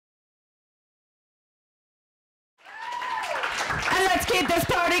And let's keep this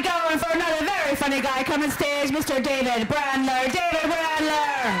party going for another very funny guy. Come on stage, Mr. David Brandler. David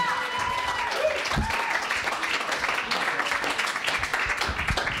Brandler.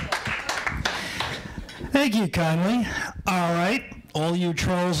 Thank you kindly. All right, all you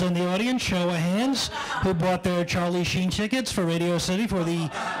trolls in the audience, show of hands who bought their Charlie Sheen tickets for Radio City for the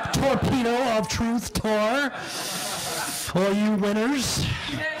Torpedo of Truth tour. All you winners.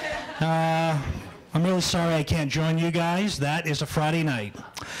 I'm really sorry I can't join you guys. That is a Friday night,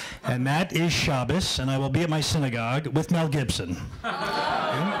 and that is Shabbos, and I will be at my synagogue with Mel Gibson.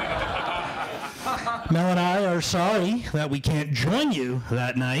 Mel and I are sorry that we can't join you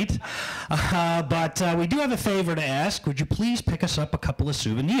that night, but we do have a favor to ask. Would you please pick us up a couple of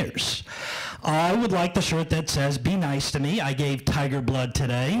souvenirs? I would like the shirt that says, "Be nice to me. I gave tiger blood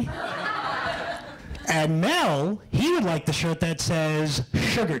today." And Mel, he would like the shirt that says,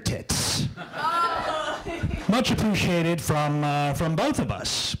 "Sugar tits." Much appreciated from both of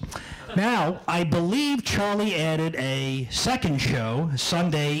us. Now, I believe Charlie added a second show,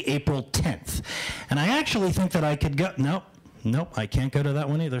 Sunday, April 10th. And I actually think that I could go... Nope, I can't go to that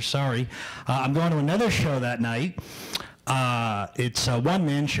one either, sorry. I'm going to another show that night. It's a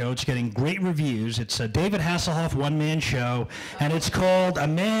one-man show. It's getting great reviews. It's a David Hasselhoff one-man show, and it's called A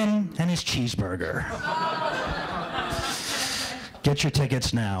Man and His Cheeseburger. Get your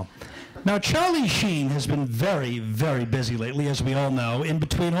tickets now. Now, Charlie Sheen has been very, very busy lately, as we all know. In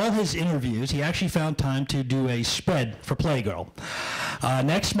between all his interviews, he actually found time to do a spread for Playgirl.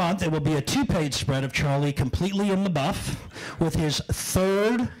 Next month, it will be a two-page spread of Charlie completely in the buff with his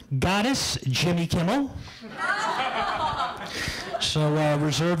third goddess, Jimmy Kimmel. So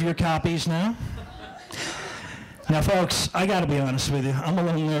reserve your copies now. Now, folks, I got to be honest with you. I'm a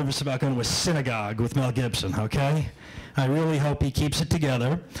little nervous about going to a synagogue with Mel Gibson, okay? I really hope he keeps it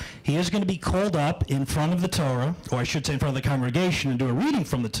together. He is going to be called up in front of the Torah, or I should say in front of the congregation, and do a reading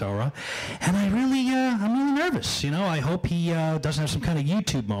from the Torah. And I'm really nervous. You know, I hope he doesn't have some kind of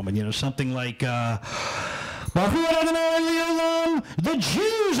YouTube moment. You know, something like, the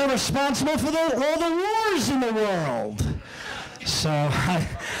Jews are responsible for all the wars in the world. So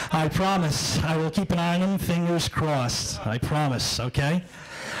I promise I will keep an eye on him. Fingers crossed. I promise. Okay.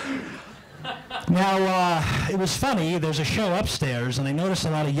 Now, it was funny, there's a show upstairs, and I noticed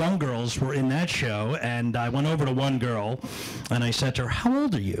a lot of young girls were in that show, and I went over to one girl, and I said to her, "How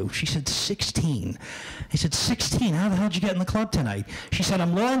old are you?" She said, 16. I said, 16? How the hell did you get in the club tonight? She said,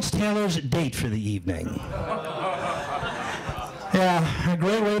 "I'm Lawrence Taylor's date for the evening." Yeah, a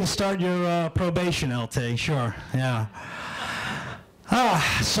great way to start your probation, LT, sure, yeah.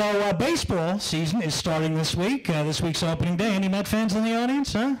 So baseball season is starting this week. This week's opening day. Any Met fans in the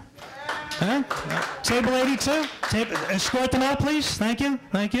audience, huh? Huh? Table 82. Escort them out, please. Thank you.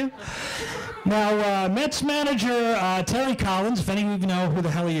 Thank you. Now, Mets manager Terry Collins, if any of you know who the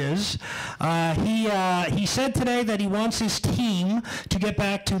hell he is, he said today that he wants his team to get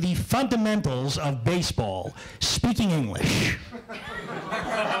back to the fundamentals of baseball, speaking English.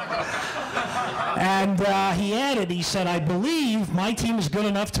 And he added, he said, "I believe my team is good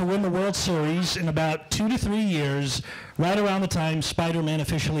enough to win the World Series in about 2 to 3 years, right around the time Spider-Man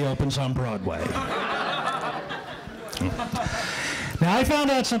officially opens on Broadway." Now, I found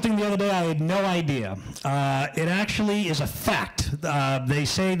out something the other day I had no idea. It actually is a fact. They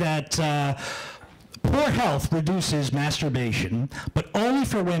say that poor health reduces masturbation, but only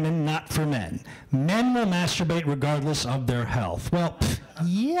for women, not for men. Men will masturbate regardless of their health. Well,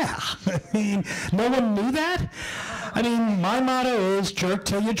 yeah. I mean, no one knew that? I mean, my motto is jerk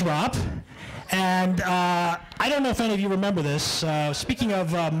till you drop. And I don't know if any of you remember this. Speaking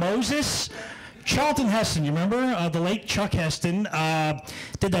of Moses, Charlton Heston, you remember? The late Chuck Heston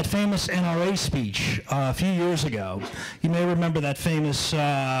did that famous NRA speech a few years ago. You may remember that famous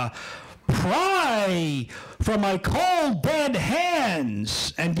 "Pry from my cold, dead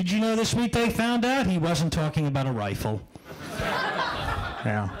hands." And did you know this week they found out he wasn't talking about a rifle?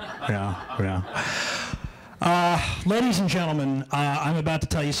 Yeah. Ladies and gentlemen, I'm about to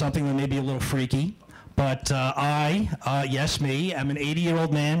tell you something that may be a little freaky, but yes, me, I'm an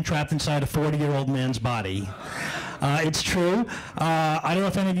 80-year-old man trapped inside a 40-year-old man's body. It's true. I don't know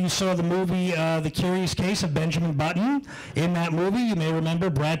if any of you saw the movie The Curious Case of Benjamin Button. In that movie, you may remember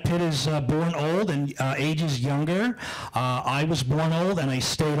Brad Pitt is born old and ages younger. I was born old and I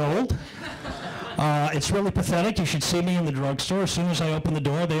stayed old. It's really pathetic. You should see me in the drugstore. As soon as I open the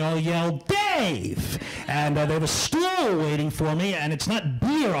door, they all yell, "Dave!" And they have a stool waiting for me, and it's not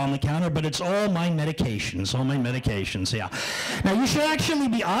beer on the counter, but it's all my medications, yeah. Now, you should actually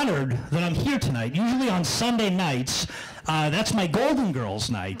be honored that I'm here tonight. Usually on Sunday nights, that's my Golden Girls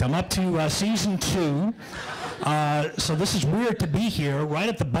night. I'm up to season 2. So this is weird to be here. Right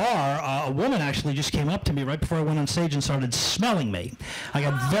at the bar, a woman actually just came up to me right before I went on stage and started smelling me. I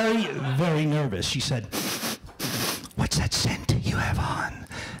got very, very nervous. She said, "What's that scent you have on?"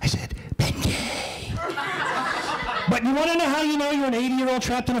 I said, "Bengay." But you want to know how you know you're an 80-year-old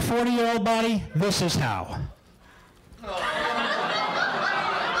trapped in a 40-year-old body? This is how.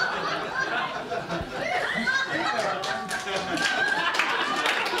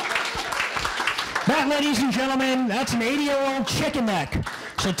 That, ladies and gentlemen, that's an 80-year-old chicken neck.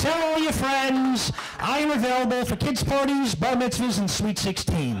 So tell all your friends, I am available for kids' parties, bar mitzvahs, and sweet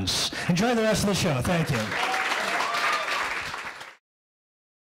 16s. Enjoy the rest of the show. Thank you.